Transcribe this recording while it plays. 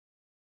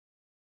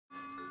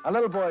A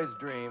little boy's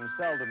dream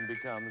seldom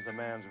becomes a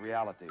man's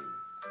reality.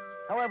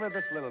 However,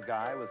 this little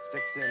guy with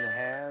sticks in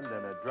hand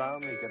and a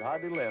drum he could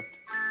hardly lift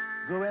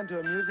grew into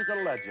a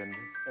musical legend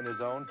in his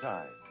own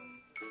time.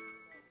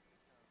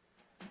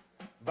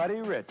 Buddy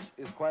Rich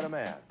is quite a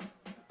man,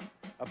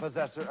 a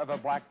possessor of a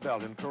black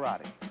belt in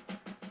karate,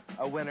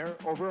 a winner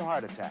over a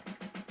heart attack,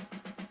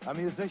 a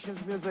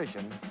musician's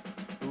musician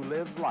who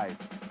lives life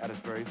at its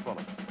very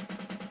fullest.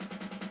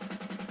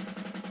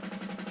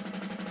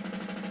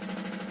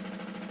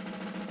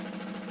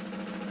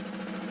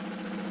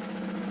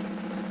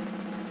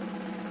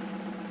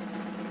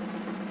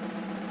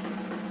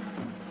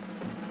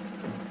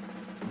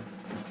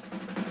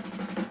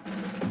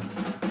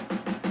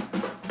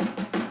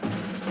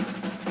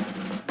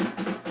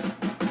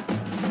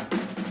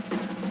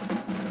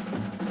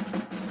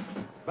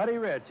 Buddy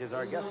Rich is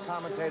our guest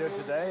commentator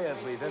today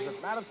as we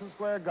visit Madison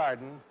Square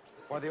Garden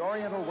for the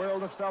Oriental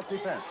World of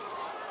Self-Defense.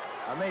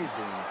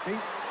 Amazing feats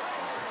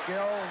of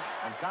skill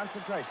and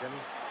concentration,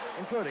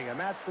 including a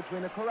match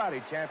between a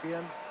karate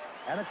champion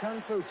and a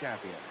kung fu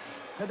champion.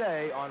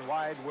 Today on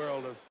Wide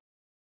World of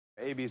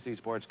ABC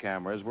Sports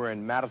Cameras, we're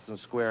in Madison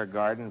Square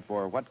Garden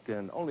for what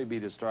can only be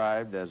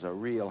described as a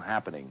real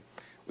happening.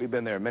 We've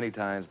been there many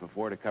times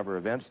before to cover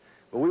events,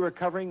 but we were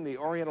covering the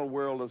Oriental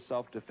World of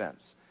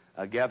Self-Defense.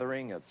 A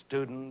gathering of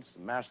students,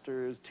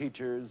 masters,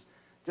 teachers,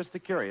 just the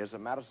curious at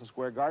Madison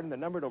Square Garden that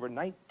numbered over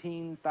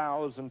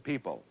 19,000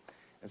 people.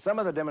 And some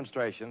of the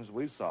demonstrations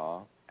we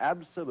saw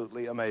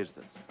absolutely amazed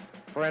us.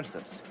 For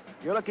instance,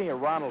 you're looking at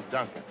Ronald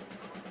Duncan.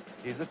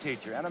 He's a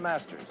teacher and a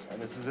master's,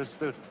 and this is his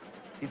student.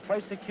 He's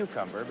placed a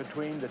cucumber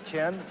between the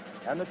chin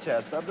and the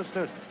chest of the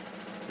student.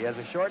 He has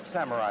a short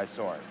samurai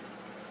sword.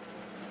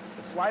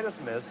 The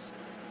slightest miss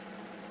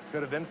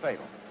could have been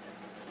fatal.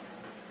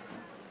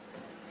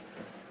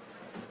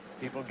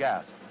 People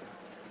gasp.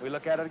 We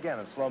look at it again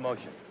in slow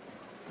motion.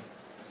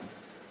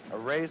 A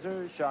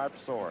razor-sharp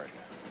sword.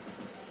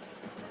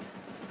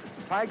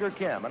 Tiger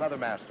Kim and other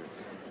masters,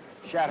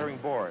 shattering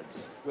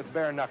boards with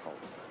bare knuckles.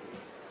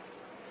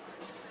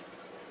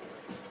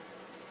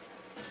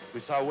 We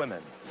saw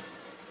women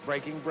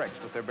breaking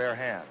bricks with their bare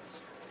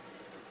hands.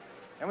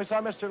 And we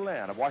saw Mr.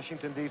 Lin of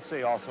Washington,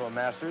 D.C., also a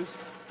master's,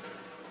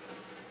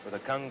 with a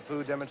kung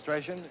fu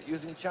demonstration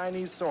using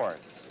Chinese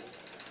swords.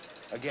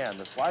 Again,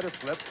 the slightest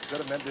slip could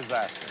have meant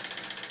disaster.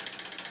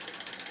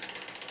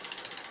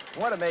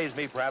 What amazed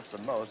me perhaps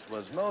the most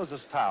was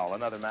Moses Powell,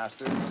 another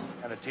master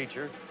and a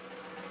teacher,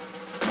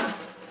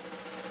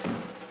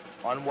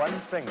 on one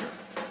finger.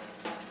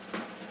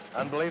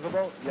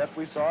 Unbelievable, yet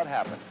we saw it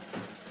happen.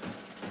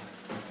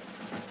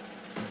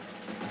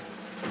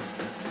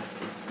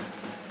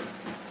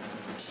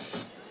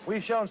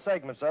 We've shown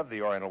segments of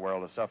the Oriental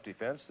World of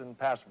Self-Defense in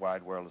past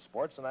Wide World of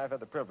Sports, and I've had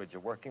the privilege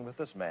of working with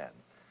this man,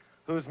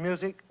 whose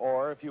music,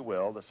 or if you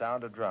will, the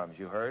sound of drums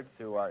you heard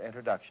through our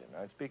introduction.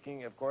 I'm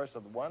speaking, of course,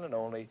 of the one and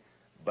only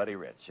Buddy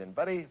Rich. And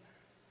Buddy,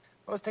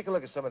 let's take a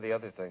look at some of the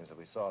other things that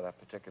we saw that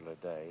particular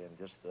day, and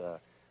just,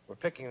 we're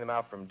picking them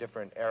out from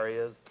different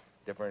areas,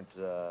 different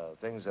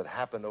things that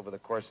happened over the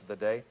course of the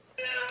day.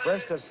 For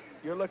instance,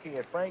 you're looking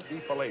at Frank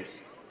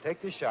DeFelice take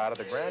the shot of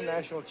the Grand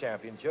National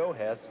Champion, Joe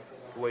Hess,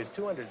 who weighs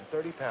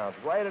 230 pounds,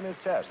 right in his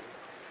chest.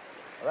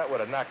 Well, that would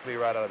have knocked me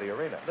right out of the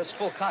arena. That's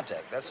full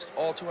contact. That's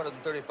all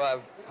 235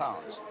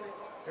 pounds.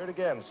 Hear it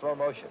again, slow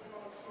motion.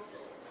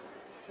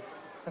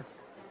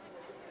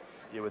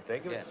 You would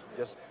think it was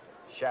just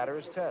shatter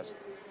his chest.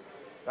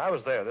 I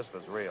was there. This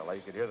was real.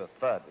 You could hear the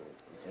thud.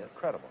 It was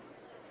incredible.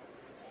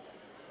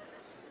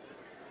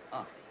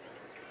 Now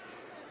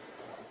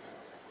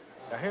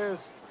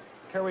here's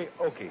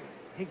Terioki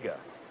Higa.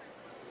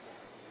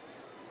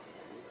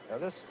 Now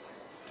this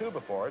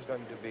 2x4 is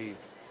going to be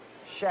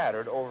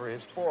shattered over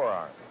his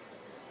forearm.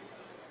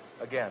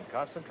 Again,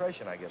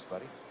 concentration, I guess,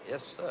 Buddy.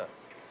 Yes, sir.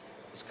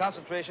 It's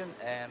concentration,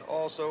 and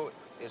also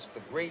it's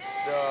the great,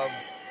 there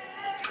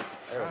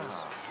it is,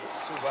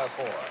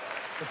 2x4.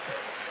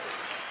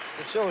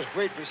 It shows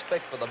great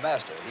respect for the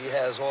master. He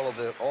has all of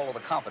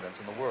the confidence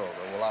in the world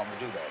that will allow him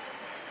to do that.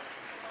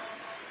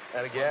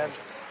 And again,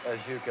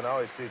 as you can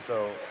always see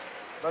so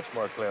much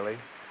more clearly,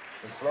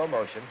 in slow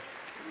motion,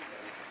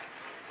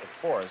 the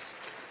force,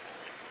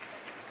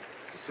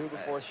 the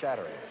 2x4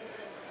 shattering.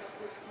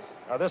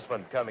 Now this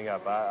one coming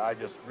up, I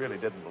just really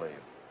didn't believe.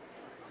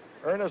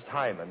 Ernest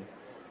Hyman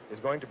is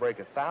going to break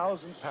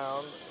 1,000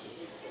 pounds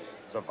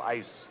of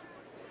ice,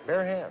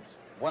 bare hands.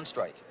 One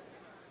strike.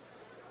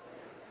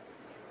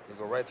 He'll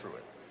go right through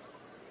it.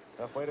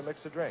 Tough way to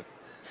mix a drink.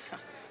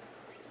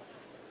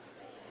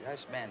 The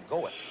Iceman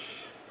goeth.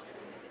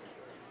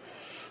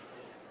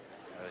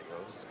 There he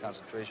goes. His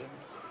concentration.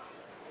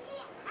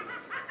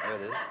 There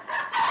it is.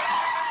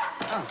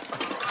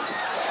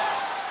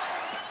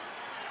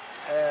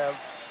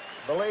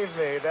 Believe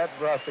me, that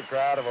brought the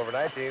crowd of over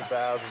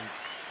 19,000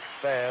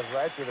 fans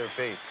right to their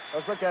feet.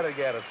 Let's look at it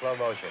again in slow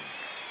motion.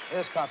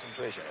 There's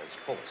concentration at its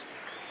fullest.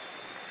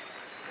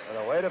 And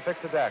a way to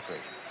fix a daiquiri.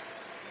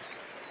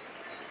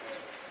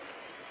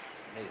 It's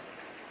amazing.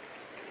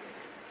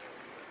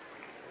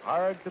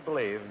 Hard to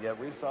believe, and yet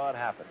we saw it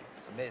happen.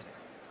 It's amazing.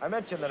 I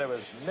mentioned that it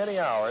was many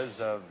hours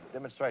of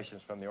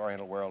demonstrations from the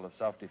Oriental world of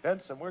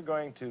self-defense, and we're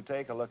going to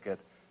take a look at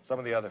some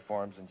of the other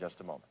forms in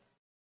just a moment.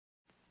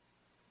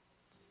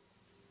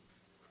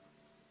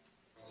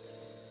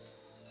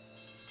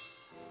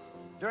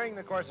 During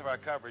the course of our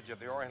coverage of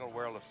the Oriental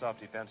world of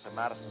self-defense at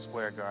Madison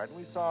Square Garden,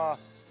 we saw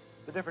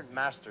the different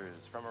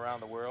masters from around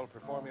the world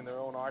performing their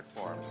own art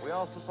forms. We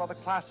also saw the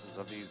classes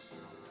of these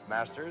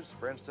masters.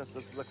 For instance,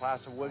 this is the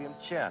class of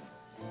Williamson,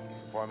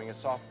 performing a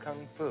soft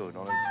kung fu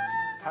known as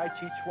Tai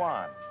Chi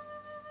Chuan.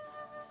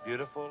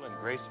 Beautiful and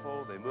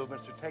graceful, the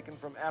movements are taken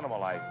from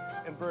animal life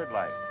and bird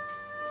life.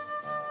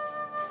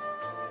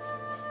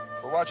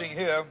 We're watching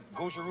here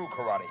Goju-Ryu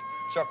Karate.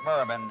 Chuck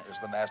Merriman is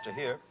the master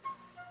here.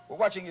 We're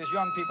watching his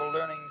young people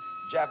learning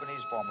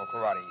Japanese form of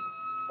karate.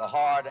 The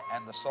hard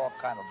and the soft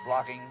kind of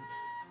blocking,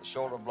 the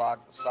shoulder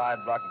block, the side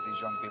block that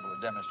these young people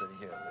are demonstrating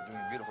here. They're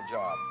doing a beautiful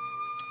job.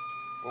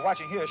 We're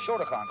watching here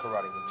Shotokan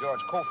Karate with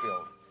George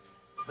Cofield.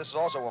 This is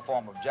also a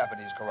form of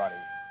Japanese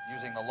karate,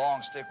 using the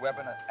long stick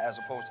weapon as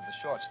opposed to the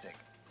short stick.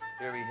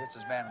 Here he hits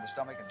his man in the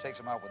stomach and takes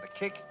him out with a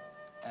kick,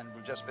 and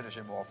we'll just finish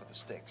him off with the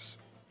sticks.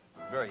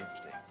 Very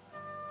interesting.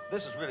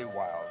 This is really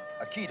wild.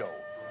 Aikido.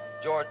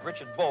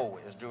 Richard Bowe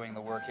is doing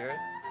the work here,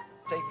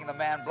 taking the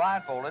man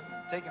blindfolded,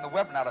 taking the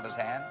weapon out of his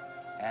hand,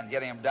 and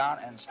getting him down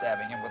and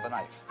stabbing him with a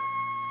knife.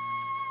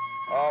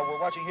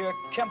 We're watching here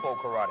Kempo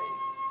Karate.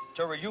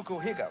 Toryuku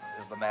Higa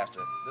is the master.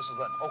 This is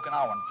an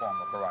Okinawan form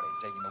of karate,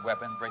 taking the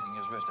weapon, breaking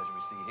his wrist, as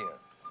we see here.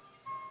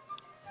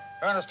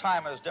 Ernest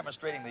Heimer is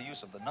demonstrating the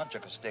use of the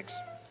nunchaku sticks.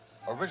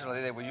 Originally,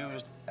 they were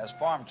used as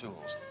farm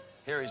tools.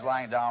 Here he's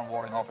lying down,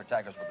 warding off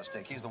attackers with the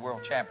stick. He's the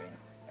world champion,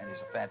 and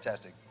he's a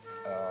fantastic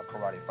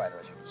karate fighter,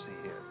 as you can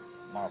see here.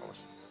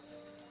 Marvelous.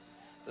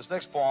 This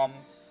next form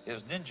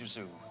is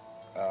ninjutsu.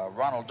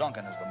 Ronald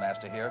Duncan is the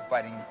master here,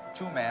 fighting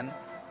two men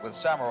with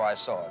samurai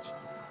swords,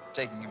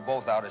 taking them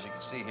both out, as you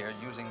can see here,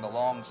 using the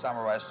long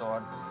samurai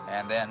sword,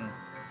 and then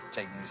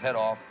taking his head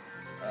off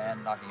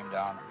and knocking him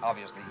down.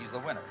 Obviously, he's the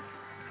winner.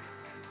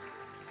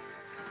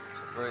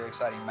 It's a very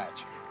exciting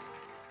match.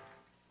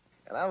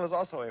 And I was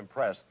also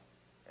impressed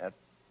at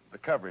the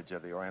coverage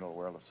of the Oriental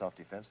world of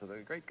self-defense, of the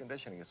great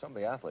conditioning of some of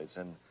the athletes.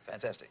 And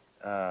fantastic.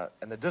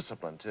 And the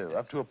discipline, too, yes.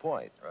 Up to a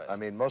point. Right. I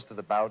mean, most of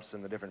the bouts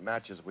and the different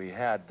matches we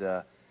had,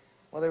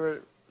 well, they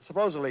were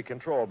supposedly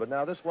controlled, but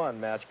now this one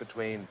match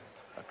between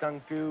a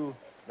Kung Fu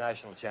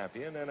national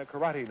champion and a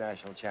karate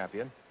national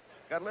champion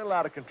got a little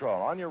out of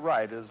control. On your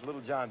right is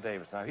little John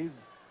Davis. Now,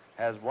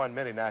 has won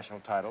many national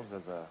titles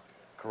as a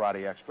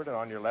karate expert, and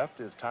on your left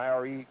is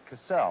Tyree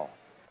Cassell.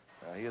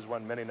 He has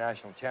won many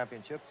national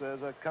championships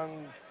as a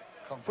Kung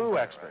Fu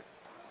expert.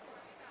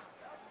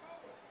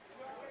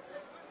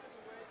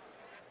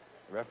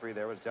 The referee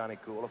there was Johnny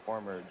Kuhl, a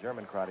former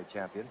German karate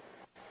champion,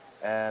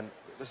 and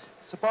it was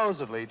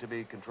supposedly to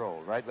be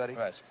controlled, right, Buddy?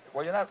 Right.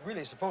 Well, you're not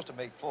really supposed to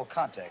make full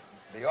contact.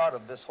 The art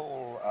of this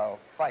whole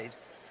fight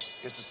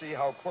is to see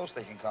how close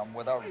they can come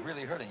without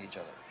really hurting each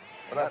other.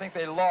 But I think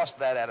they lost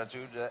that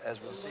attitude, as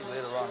we'll see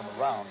later on in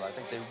the round. I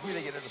think they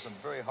really get into some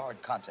very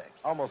hard contact.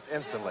 Almost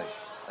instantly.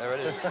 There it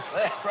is.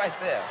 Right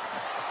there.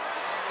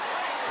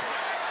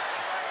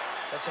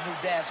 That's a new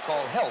dance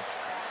called Help.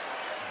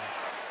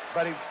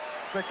 Buddy,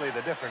 quickly,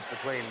 the difference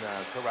between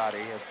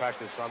karate, as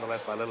practiced on the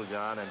left by Little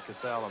John, and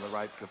Cassell on the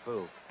right,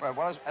 Kung-Fu. Right,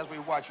 well, as we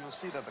watch, you'll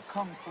see that the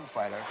Kung Fu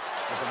fighter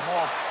is a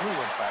more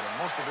fluid fighter.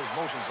 Most of his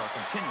motions are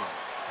continual,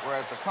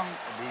 whereas the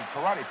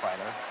karate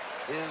fighter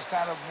is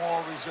kind of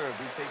more reserved.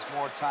 He takes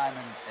more time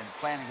in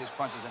planning his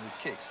punches and his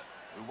kicks.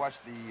 We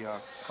watch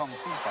the Kung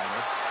Fu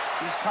fighter.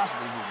 He's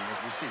constantly moving,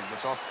 as we see. He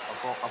gets up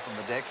from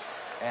the deck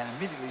and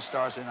immediately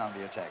starts in on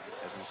the attack,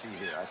 as we see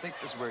here. I think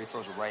this is where he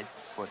throws a right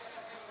foot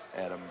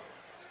at him.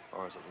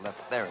 Or is it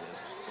left? There it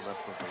is. It's a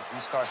left foot.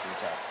 He starts the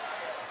attack.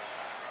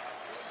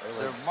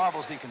 They're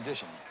marvelously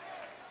conditioned.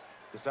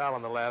 Cassell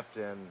on the left,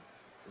 and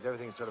is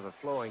everything sort of a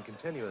flowing,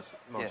 continuous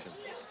motion? Yes.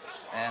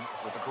 And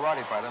with the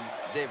karate fighter,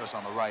 Davis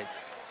on the right,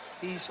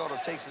 he sort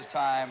of takes his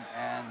time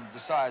and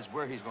decides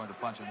where he's going to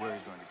punch and where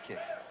he's going to kick.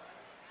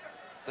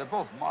 They're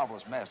both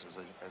marvelous masters,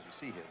 as you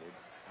see here. They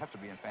have to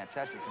be in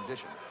fantastic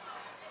condition.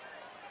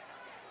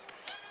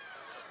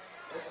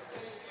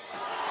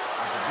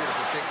 That's a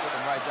beautiful kick, took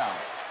him right down.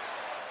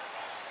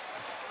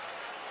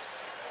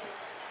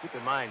 Keep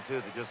in mind,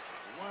 too, that just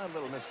one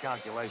little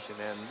miscalculation,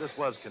 and this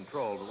was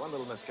controlled, but one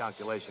little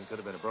miscalculation could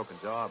have been a broken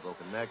jaw,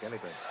 broken neck,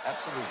 anything.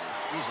 Absolutely,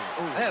 easily.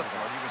 Ooh, there,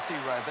 you can see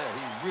right there,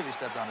 he really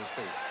stepped on his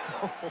face.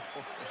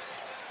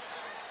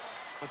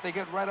 But they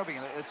get right up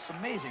again. It's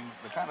amazing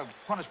the kind of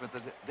punishment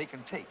that they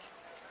can take.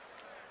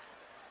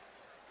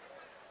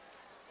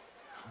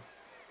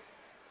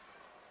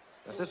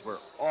 If this were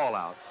all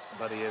out,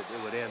 Buddy, it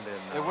would end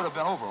in... It would have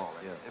been over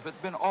already. Yes. If it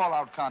had been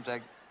all-out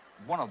contact,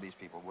 one of these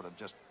people would have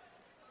just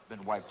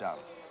been wiped out.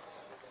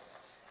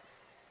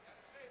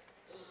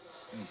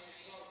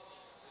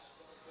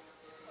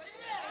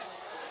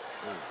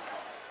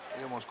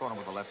 He almost caught him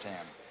with the left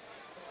hand.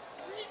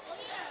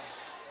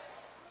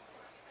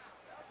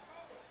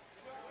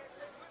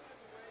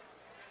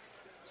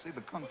 See,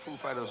 the Kung Fu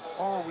fighter's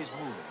always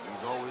moving.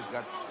 He's always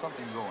got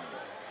something going.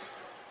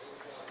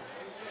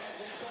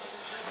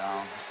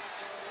 down.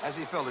 As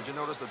he fell, did you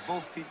notice that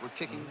both feet were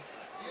kicking?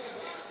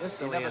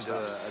 Instantly into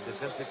a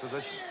defensive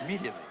position.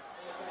 Immediately.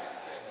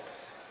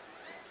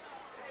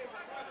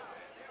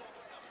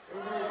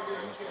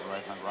 Missed the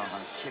right hand, wrong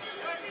hand's kick.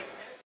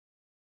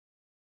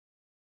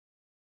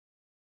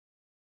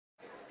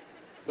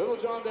 Little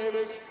John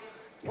Davis,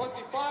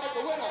 25,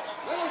 the winner.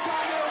 Little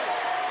John Davis.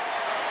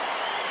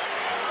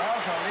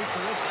 Also, at least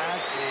for this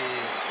match, the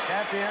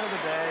champion of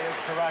the day is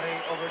karate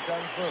over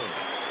kung fu.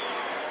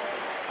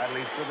 At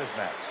least for this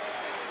match.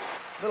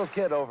 Little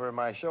kid over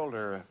my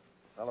shoulder,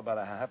 well, about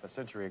a half a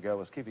century ago,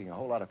 was keeping a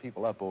whole lot of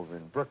people up over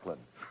in Brooklyn.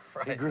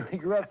 Right. He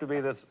grew up to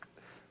be this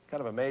kind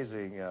of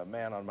amazing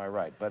man on my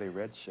right. Buddy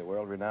Rich,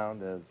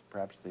 world-renowned as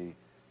perhaps the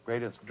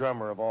greatest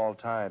drummer of all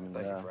time. And,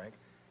 Thank you, Frank.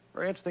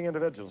 Very interesting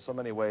individual in so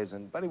many ways.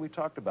 And, Buddy, we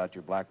talked about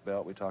your black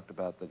belt. We talked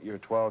about that you're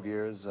 12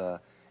 years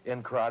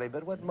in karate.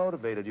 But what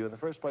motivated you in the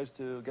first place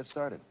to get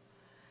started?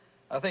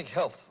 I think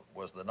health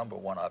was the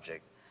 #1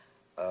 object.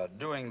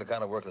 Doing the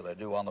kind of work that I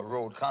do on the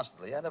road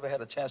constantly, I never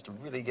had a chance to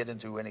really get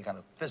into any kind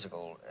of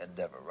physical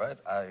endeavor, right?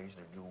 I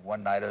usually do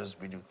one-nighters.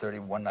 We do 30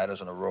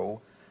 one-nighters in a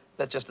row.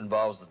 That just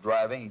involves the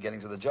driving and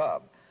getting to the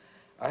job.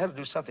 I had to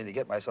do something to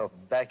get myself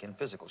back in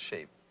physical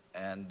shape.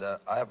 And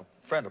I have a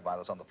friend of mine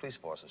that's on the police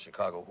force in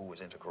Chicago who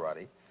was into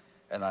karate.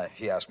 And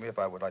he asked me if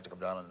I would like to come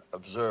down and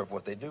observe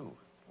what they do,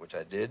 which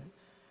I did.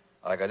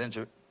 I got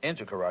into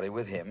karate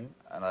with him,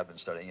 and I've been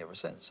studying ever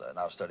since. I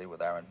now study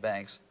with Aaron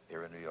Banks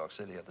here in New York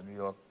City at the New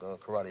York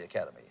Karate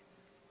Academy.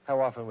 How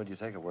often would you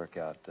take a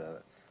workout?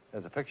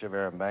 There's a picture of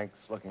Aaron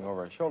Banks looking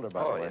over his shoulder,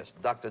 by the way. Oh, yes,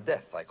 Dr.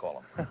 Death, I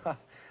call him.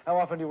 How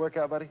often do you work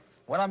out, Buddy?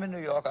 When I'm in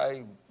New York,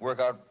 I work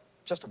out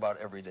just about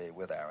every day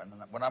with Aaron.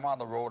 And when I'm on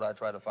the road, I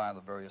try to find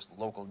the various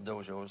local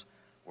dojos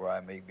where I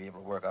may be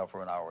able to work out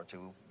for an hour or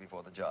two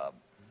before the job.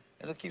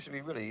 And it keeps me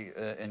really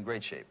in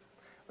great shape.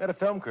 We had a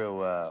film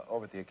crew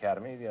over at the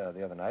Academy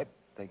the other night,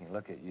 taking a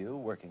look at you,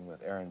 working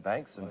with Aaron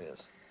Banks. And oh,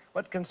 yes.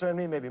 What concerned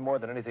me maybe more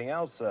than anything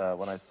else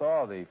when I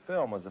saw the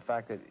film was the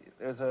fact that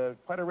there's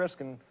quite a risk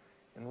in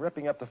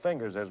ripping up the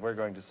fingers, as we're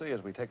going to see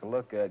as we take a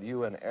look at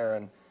you and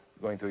Aaron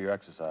going through your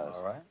exercise.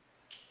 All right.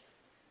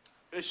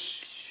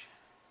 Ish.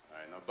 All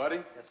right, now,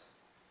 Buddy. Yes.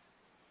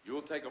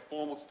 You'll take a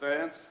formal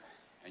stance,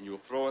 and you'll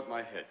throw at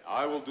my head.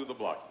 I will do the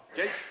blocking.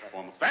 Okay?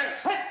 Formal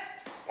stance. 1,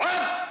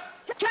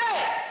 2,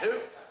 3.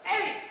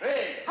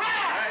 All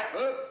right,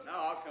 good.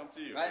 Now I'll come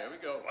to you. Right. Here we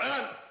go. 1,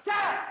 2,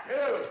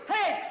 3.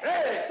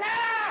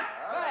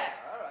 All right.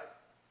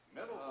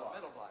 Middle block.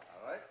 Middle block.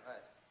 All right.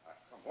 Right.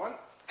 Come. 1,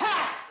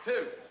 2,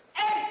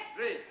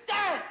 3.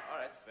 All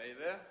right, stay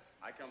there.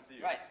 I come to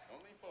you. Right. Don't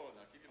lean forward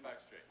now. Keep your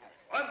back straight.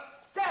 1,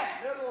 2.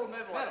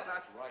 Middle. That's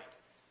not right.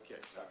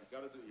 Okay, so you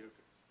got to do you.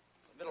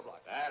 Middle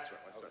block. That's right.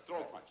 Let's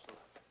throw a punch.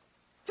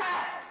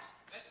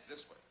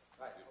 This way.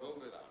 Right. You're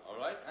building it out. All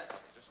right? Right.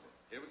 Just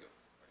here we go.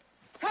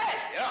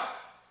 Yeah.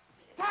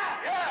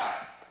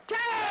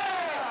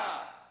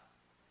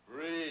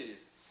 Breathe.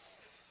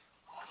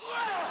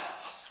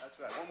 That's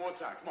right. One more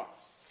time. Come on.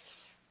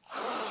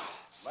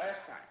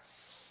 Last time.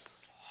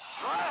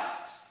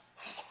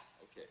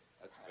 Okay.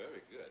 That's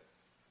very good.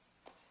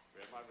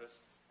 Grab my wrist.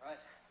 Right.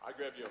 I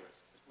grab your wrist.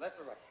 Left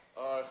or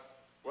right?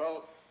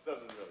 Well,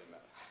 doesn't really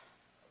matter.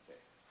 Okay.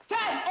 It's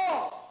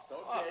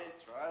okay.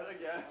 Try it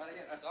again. Right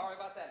again. Sorry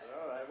about that.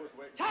 All right. I was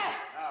waiting.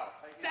 Now,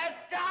 take it.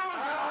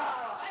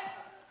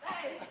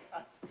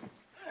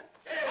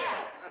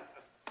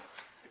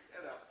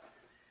 Get up.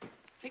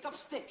 Pick up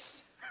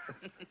sticks.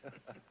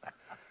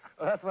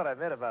 Well, that's what I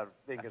meant about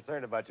being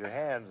concerned about your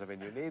hands. I mean,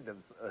 you need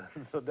them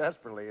so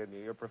desperately in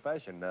your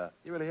profession.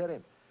 You really hit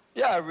him.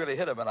 Yeah, I really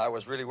hit him, and I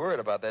was really worried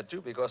about that, too,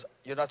 because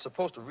you're not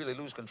supposed to really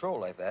lose control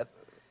like that.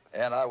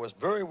 And I was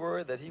very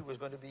worried that he was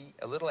going to be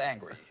a little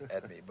angry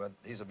at me. But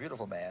he's a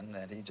beautiful man,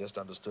 and he just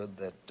understood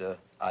that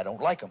I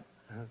don't like him,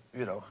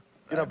 you know.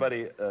 You know,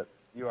 Buddy,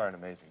 you are an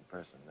amazing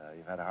person.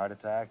 You've had a heart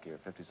attack. You're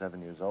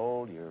 57 years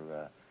old.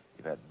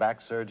 You've had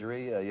back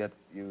surgery, yet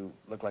you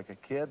look like a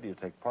kid. You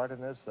take part in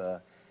this. Do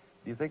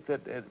you think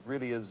that it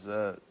really is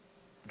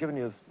giving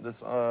you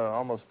this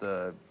almost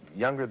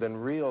younger than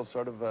real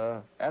sort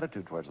of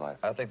attitude towards life?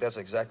 I think that's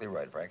exactly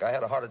right, Frank. I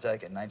had a heart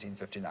attack in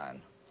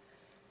 1959.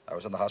 I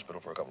was in the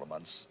hospital for a couple of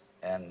months,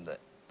 and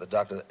the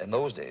doctor in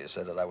those days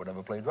said that I would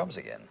never play drums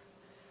again.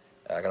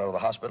 I got out of the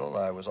hospital.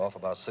 I was off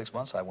about 6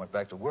 months. I went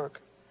back to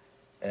work,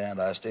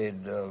 and I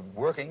stayed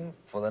working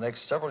for the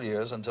next several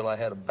years until I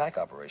had a back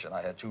operation.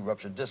 I had 2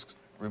 ruptured discs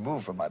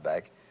removed from my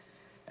back.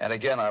 And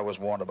again, I was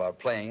warned about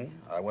playing.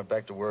 I went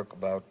back to work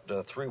about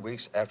 3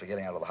 weeks after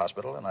getting out of the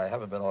hospital, and I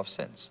haven't been off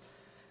since.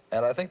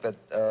 And I think that,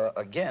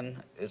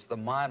 again, it's the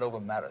mind over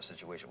matter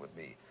situation with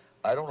me.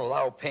 I don't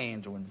allow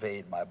pain to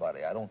invade my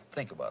body. I don't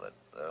think about it.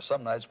 There are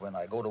some nights when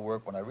I go to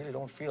work when I really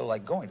don't feel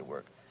like going to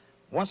work.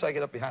 Once I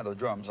get up behind the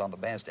drums on the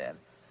bandstand,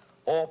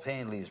 all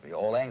pain leaves me,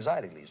 all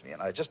anxiety leaves me,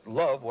 and I just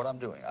love what I'm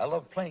doing. I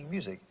love playing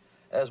music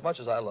as much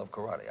as I love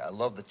karate. I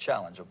love the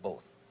challenge of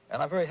both,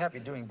 and I'm very happy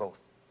doing both.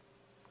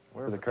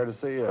 We're the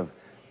courtesy of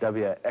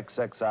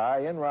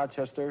WXXI in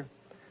Rochester.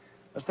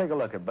 Let's take a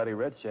look at Buddy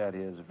Rich at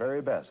his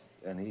very best,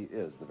 and he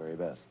is the very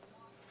best.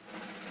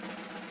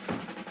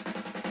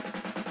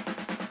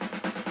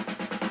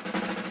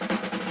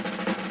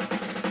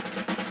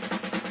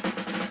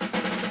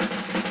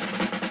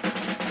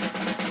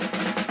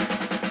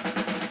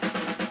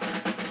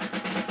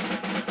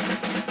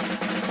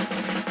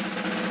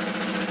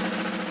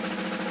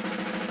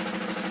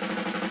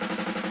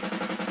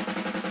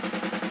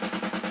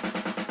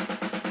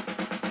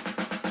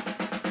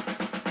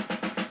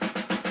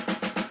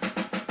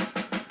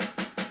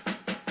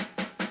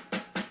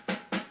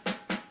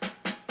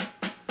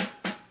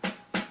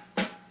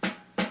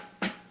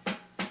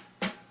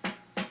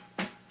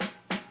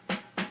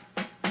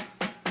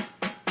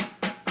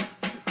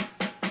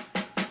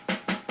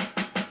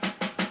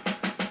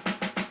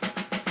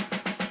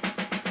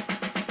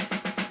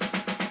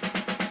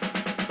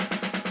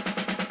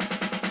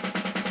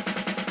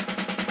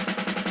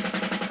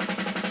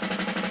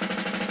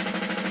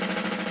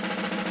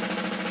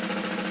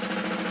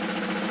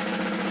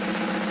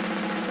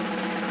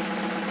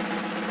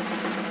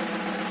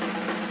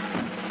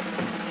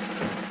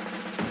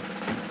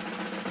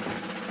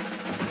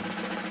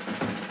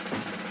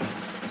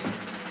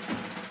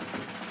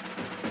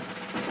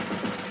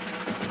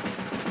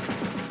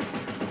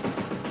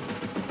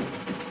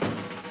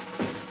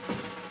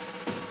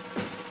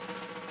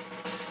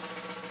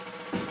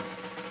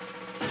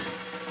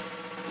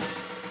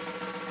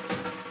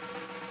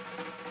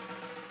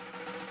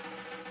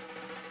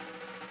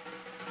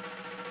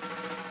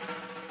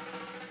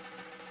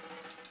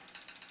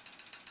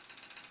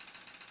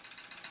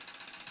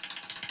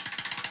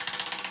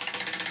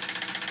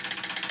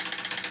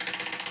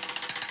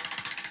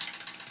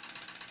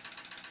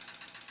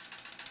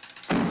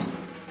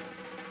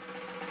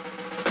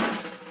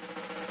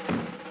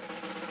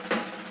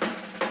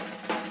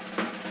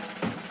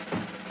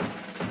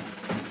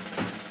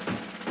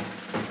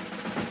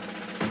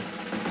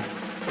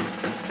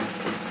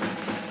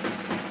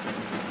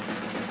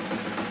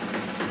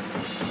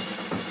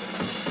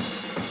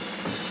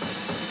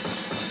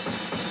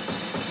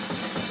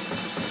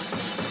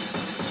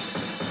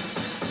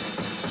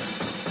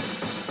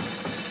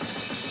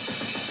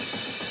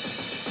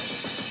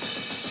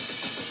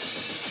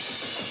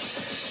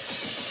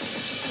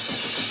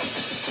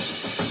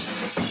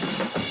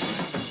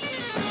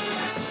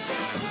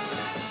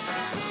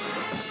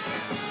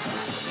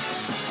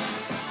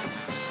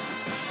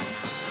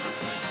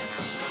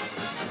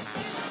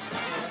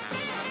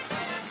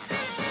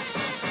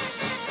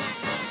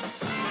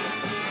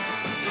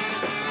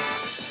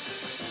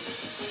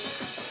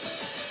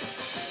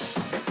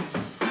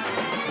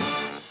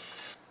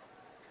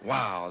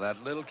 Wow,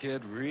 that little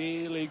kid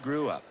really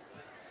grew up.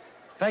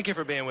 Thank you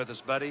for being with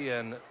us, Buddy,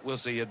 and we'll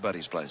see you at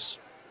Buddy's place.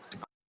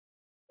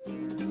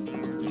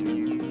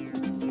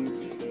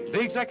 The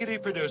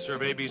executive producer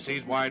of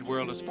ABC's Wide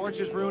World of Sports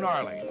is Rune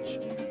Arledge.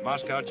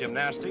 Moscow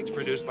Gymnastics,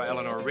 produced by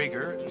Eleanor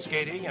Rieger.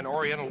 Skating and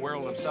Oriental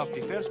World of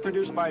Self-Defense,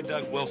 produced by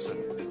Doug Wilson.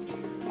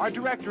 Our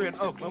director in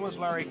Oakland was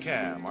Larry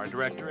Cam. Our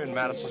director in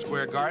Madison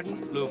Square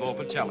Garden, Lou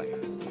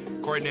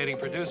Volpicelli. Coordinating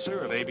producer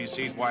of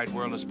ABC's Wide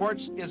World of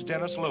Sports is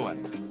Dennis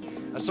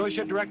Lewin.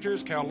 Associate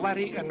directors Carol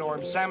Latty and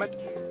Norm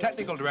Samet.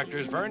 Technical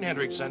directors Vern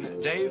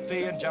Hendrickson, Dave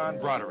Fee, and John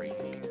Broderick.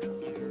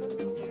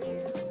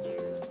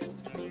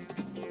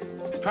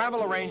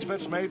 Travel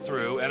arrangements made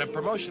through and a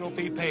promotional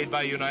fee paid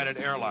by United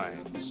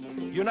Airlines.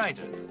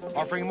 United,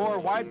 offering more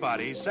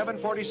wide-body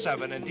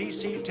 747 and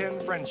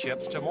DC-10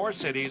 friendships to more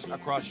cities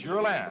across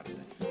your land.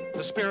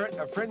 The spirit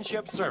of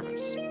friendship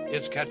service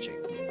is catching.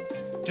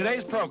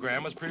 Today's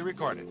program was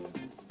pre-recorded.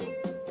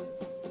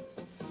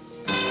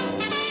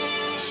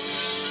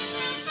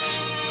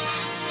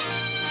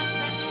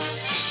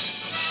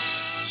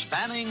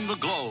 Spanning the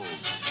globe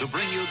to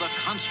bring you the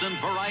constant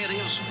variety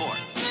of sport.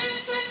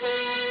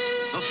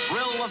 The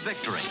thrill of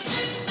victory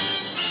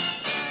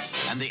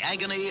and the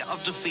agony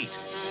of defeat.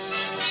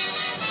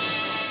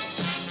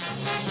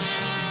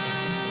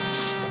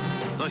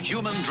 The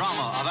human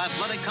drama of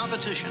athletic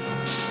competition.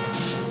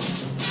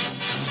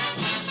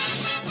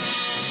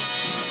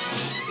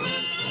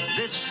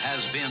 This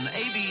has been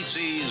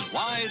ABC's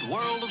Wide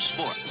World of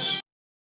Sports.